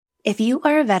If you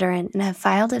are a veteran and have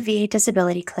filed a VA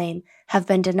disability claim, have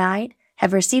been denied,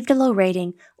 have received a low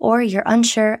rating, or you're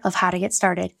unsure of how to get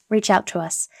started, reach out to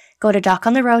us. Go to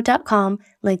docontheroad.com,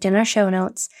 linked in our show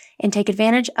notes, and take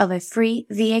advantage of a free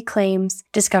VA claims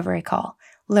discovery call.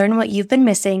 Learn what you've been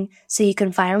missing so you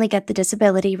can finally get the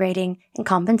disability rating and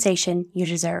compensation you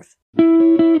deserve.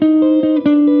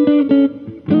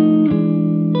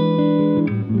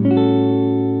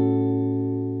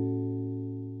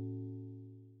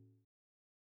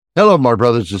 Hello, my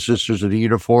brothers and sisters in the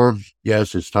uniform.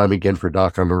 Yes, it's time again for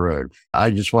Doc on the Road. I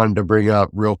just wanted to bring up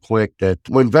real quick that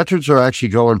when veterans are actually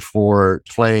going for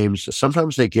claims,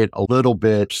 sometimes they get a little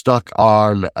bit stuck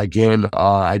on, again,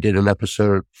 I did an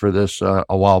episode for this a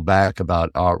while back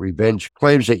about revenge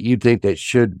claims that you think that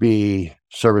should be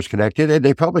service connected, and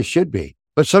they probably should be.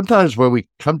 But sometimes when we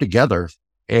come together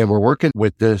and we're working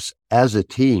with this as a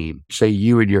team, say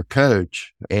you and your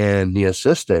coach and the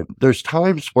assistant, there's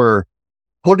times where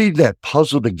putting that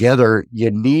puzzle together,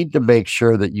 you need to make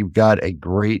sure that you've got a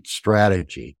great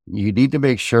strategy. You need to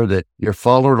make sure that you're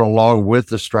following along with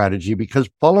the strategy, because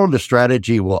following the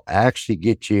strategy will actually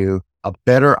get you a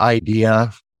better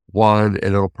idea, one,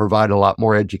 and it'll provide a lot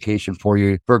more education for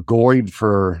you for going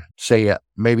for, say,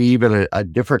 maybe even a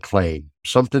different claim,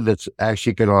 something that's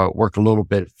actually going to work a little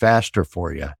bit faster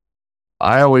for you.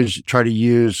 I always try to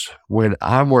use, when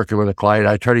I'm working with a client,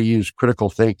 I try to use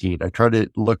critical thinking. I try to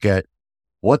look at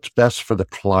what's best for the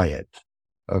client,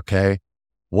 okay?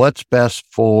 What's best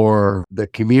for the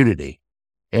community?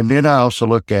 And then I also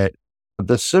look at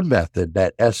the SEM method,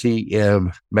 that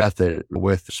SEM method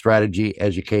with strategy,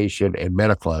 education, and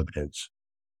medical evidence.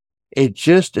 It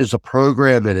just is a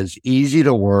program that is easy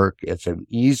to work. It's an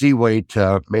easy way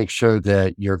to make sure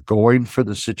that you're going for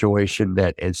the situation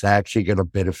that is actually going to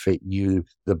benefit you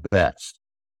the best.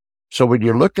 So when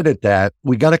you're looking at that,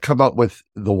 we got to come up with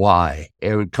the why.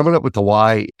 And coming up with the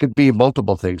why could be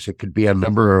multiple things. It could be a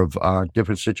number of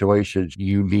different situations.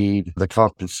 You need the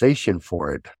compensation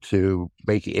for it to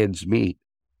make ends meet.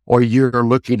 Or you're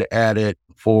looking at it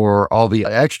for all the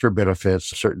extra benefits,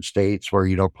 certain states where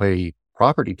you don't pay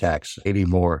property tax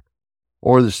anymore,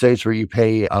 or the states where you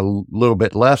pay a little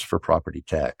bit less for property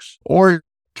tax. Or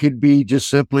could be just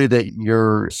simply that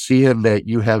you're seeing that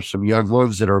you have some young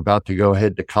ones that are about to go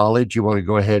ahead to college. You want to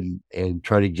go ahead and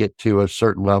try to get to a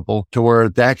certain level to where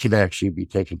that can actually be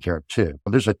taken care of too.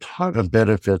 There's a ton of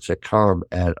benefits that come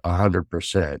at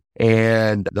 100%.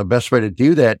 And the best way to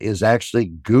do that is actually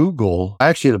Google.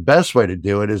 Actually, the best way to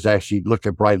do it is actually look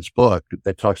at Brian's book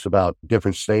that talks about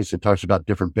different states and talks about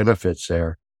different benefits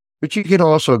there. But you can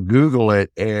also Google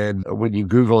it, and when you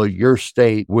Google your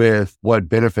state with what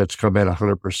benefits come at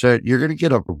 100%, you're going to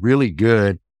get a really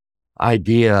good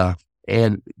idea,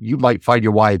 and you might find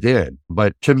your why then.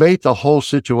 But to make the whole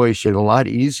situation a lot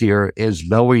easier is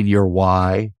knowing your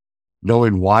why,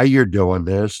 knowing why you're doing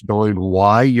this, knowing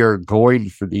why you're going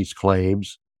for these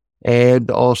claims,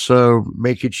 and also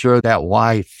making sure that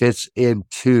why fits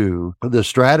into the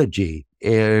strategy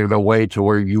in a way to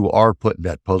where you are putting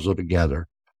that puzzle together.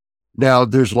 Now,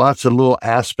 there's lots of little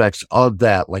aspects of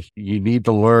that. Like you need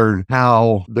to learn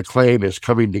how the claim is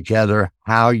coming together,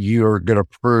 how you're going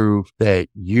to prove that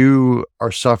you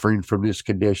are suffering from this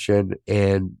condition.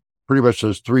 And pretty much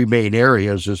those three main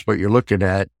areas is what you're looking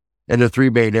at. And the three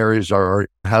main areas are,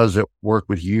 how does it work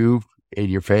with you and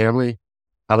your family?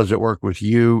 How does it work with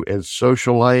you in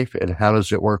social life? And how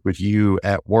does it work with you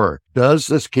at work? Does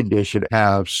this condition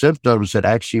have symptoms that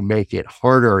actually make it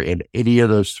harder in any of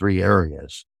those three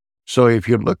areas? So if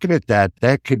you're looking at that,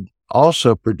 that could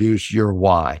also produce your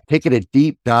why. Taking a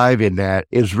deep dive in that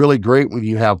is really great when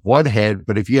you have one head,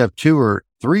 but if you have two or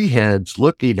three heads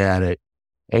looking at it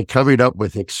and coming up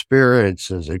with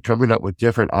experiences and coming up with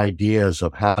different ideas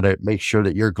of how to make sure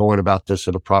that you're going about this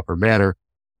in a proper manner,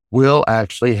 will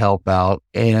actually help out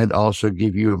and also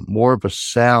give you more of a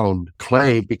sound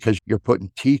claim because you're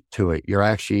putting teeth to it. You're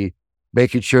actually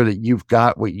making sure that you've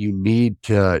got what you need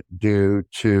to do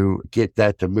to get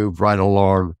that to move right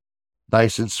along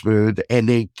nice and smooth, and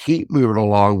then keep moving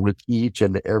along with each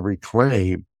and every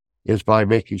claim is by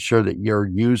making sure that you're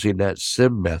using that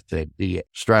SEM method, the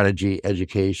strategy,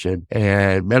 education,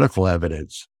 and medical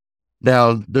evidence.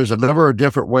 Now, there's a number of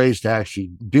different ways to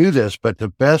actually do this, but the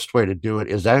best way to do it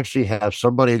is actually have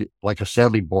somebody like a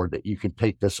sounding board that you can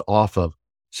take this off of,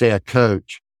 say a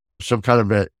coach, some kind of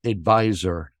an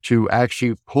advisor to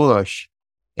actually push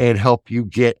and help you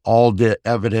get all the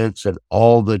evidence and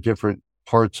all the different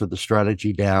parts of the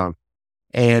strategy down,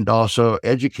 and also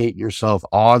educate yourself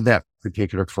on that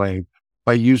particular claim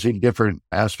by using different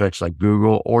aspects like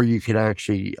Google, or you can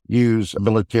actually use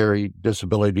Military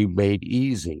Disability Made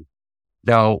Easy.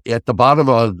 Now, at the bottom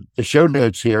of the show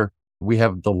notes here, we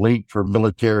have the link for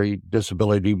Military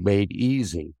Disability Made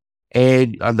Easy.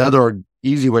 And another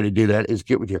easy way to do that is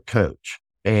get with your coach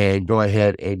and go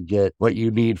ahead and get what you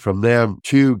need from them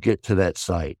to get to that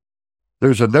site.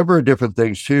 There's a number of different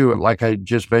things too. Like I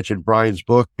just mentioned, Brian's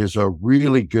book is a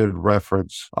really good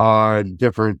reference on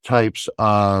different types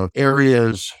of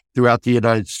areas throughout the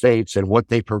United States and what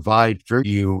they provide for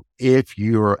you if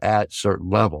you're at certain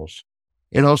levels.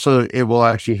 And also it will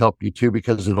actually help you too,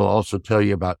 because it'll also tell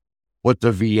you about what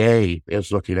the VA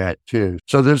is looking at too.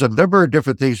 So there's a number of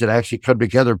different things that actually come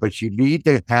together, but you need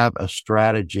to have a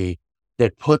strategy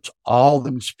that puts all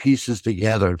these pieces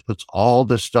together, puts all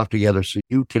this stuff together so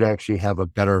you can actually have a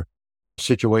better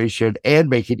situation and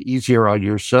make it easier on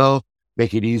yourself,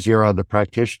 make it easier on the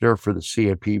practitioner for the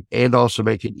CMP, and also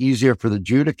make it easier for the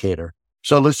adjudicator.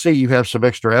 So let's say you have some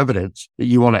extra evidence that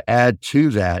you want to add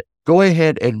to that. Go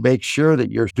ahead and make sure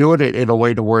that you're doing it in a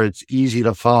way to where it's easy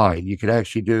to find. You can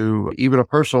actually do, even a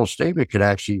personal statement could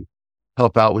actually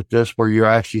help out with this, where you're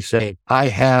actually saying, I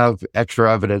have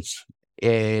extra evidence.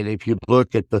 And if you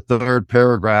look at the third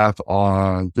paragraph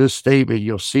on this statement,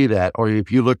 you'll see that. Or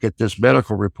if you look at this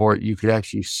medical report, you can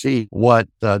actually see what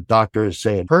the doctor is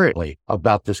saying currently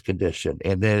about this condition.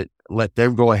 And then let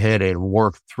them go ahead and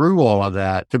work through all of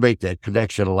that to make that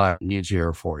connection a lot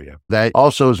easier for you. That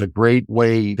also is a great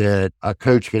way that a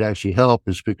coach can actually help,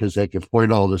 is because they can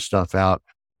point all this stuff out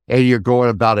and you're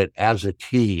going about it as a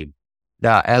team.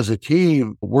 Now, as a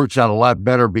team, it works out a lot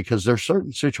better because there's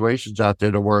certain situations out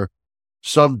there where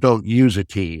some don't use a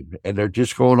team and they're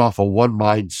just going off of one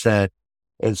mindset.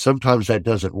 And sometimes that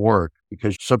doesn't work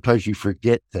because sometimes you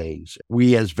forget things.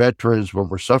 We as veterans, when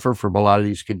we're suffering from a lot of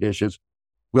these conditions,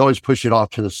 we always push it off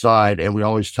to the side and we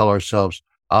always tell ourselves,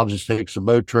 I'll just take some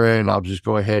Motrin, I'll just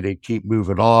go ahead and keep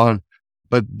moving on.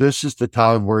 But this is the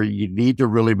time where you need to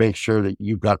really make sure that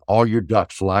you've got all your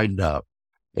ducks lined up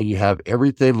and you have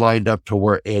everything lined up to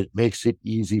where it makes it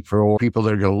easy for people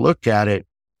that are going to look at it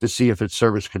to see if it's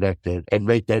service connected and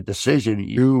make that decision.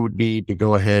 You need to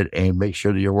go ahead and make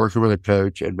sure that you're working with a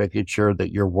coach and making sure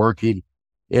that you're working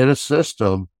in a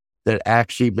system that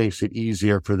actually makes it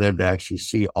easier for them to actually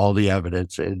see all the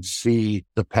evidence and see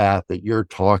the path that you're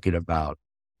talking about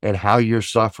and how you're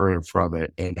suffering from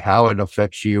it and how it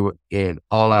affects you in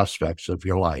all aspects of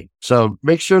your life. So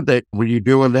make sure that when you're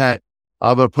doing that,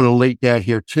 I'm going to put a link down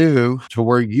here too, to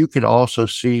where you can also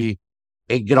see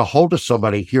and get a hold of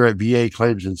somebody here at VA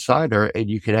Claims Insider, and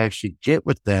you can actually get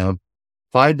with them,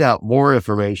 find out more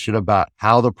information about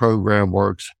how the program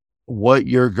works, what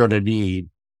you're going to need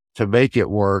to make it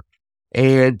work,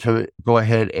 and to go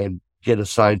ahead and get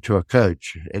assigned to a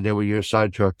coach. And then when you're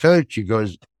assigned to a coach, you're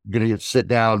going to sit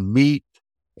down, meet,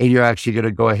 and you're actually going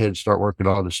to go ahead and start working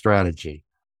on the strategy.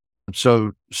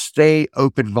 So stay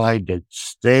open-minded,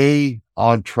 stay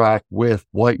on track with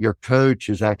what your coach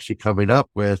is actually coming up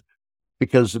with,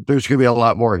 because there's going to be a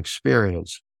lot more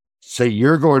experience. Say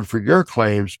you're going for your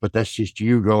claims, but that's just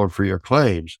you going for your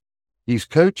claims. These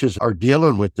coaches are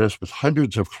dealing with this with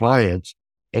hundreds of clients,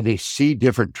 and they see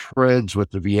different trends with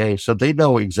the VA. So they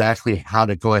know exactly how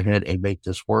to go ahead and make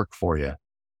this work for you.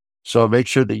 So make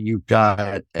sure that you've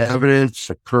got evidence,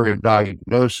 a current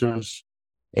diagnosis,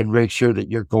 and make sure that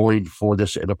you're going for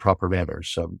this in a proper manner.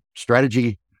 So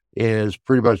strategy is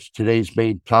pretty much today's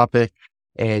main topic.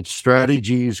 And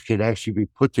strategies can actually be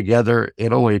put together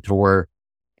in a way to where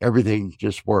everything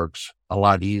just works a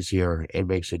lot easier and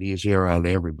makes it easier on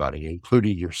everybody,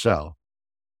 including yourself.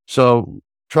 So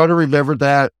try to remember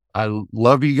that. I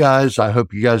love you guys. I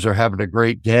hope you guys are having a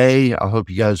great day. I hope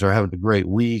you guys are having a great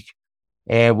week.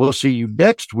 And we'll see you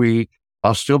next week.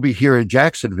 I'll still be here in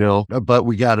Jacksonville, but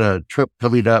we got a trip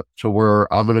coming up to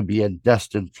where I'm going to be in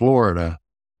Destin, Florida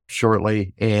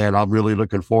shortly. And I'm really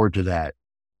looking forward to that.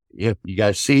 If you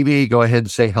guys see me, go ahead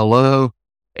and say hello,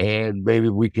 and maybe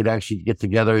we could actually get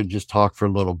together and just talk for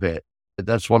a little bit.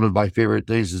 That's one of my favorite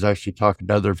things, is actually talking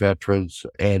to other veterans,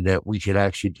 and that we can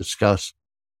actually discuss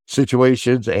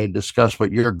situations and discuss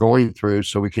what you're going through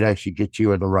so we can actually get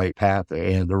you in the right path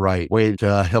and the right way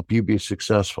to help you be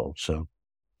successful. So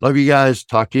love you guys.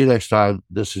 Talk to you next time.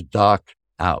 This is Doc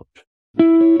out.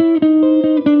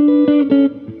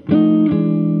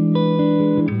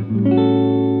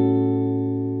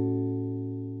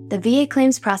 The VA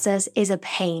claims process is a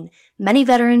pain. Many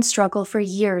veterans struggle for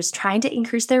years trying to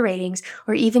increase their ratings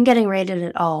or even getting rated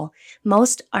at all.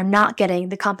 Most are not getting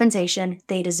the compensation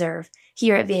they deserve.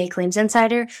 Here at VA Claims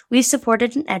Insider, we've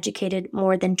supported and educated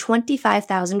more than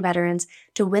 25,000 veterans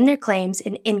to win their claims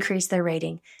and increase their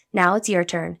rating. Now it's your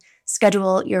turn.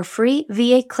 Schedule your free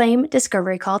VA claim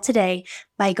discovery call today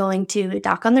by going to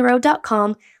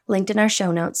docontheroad.com, linked in our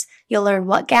show notes. You'll learn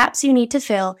what gaps you need to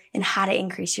fill and how to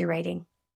increase your rating.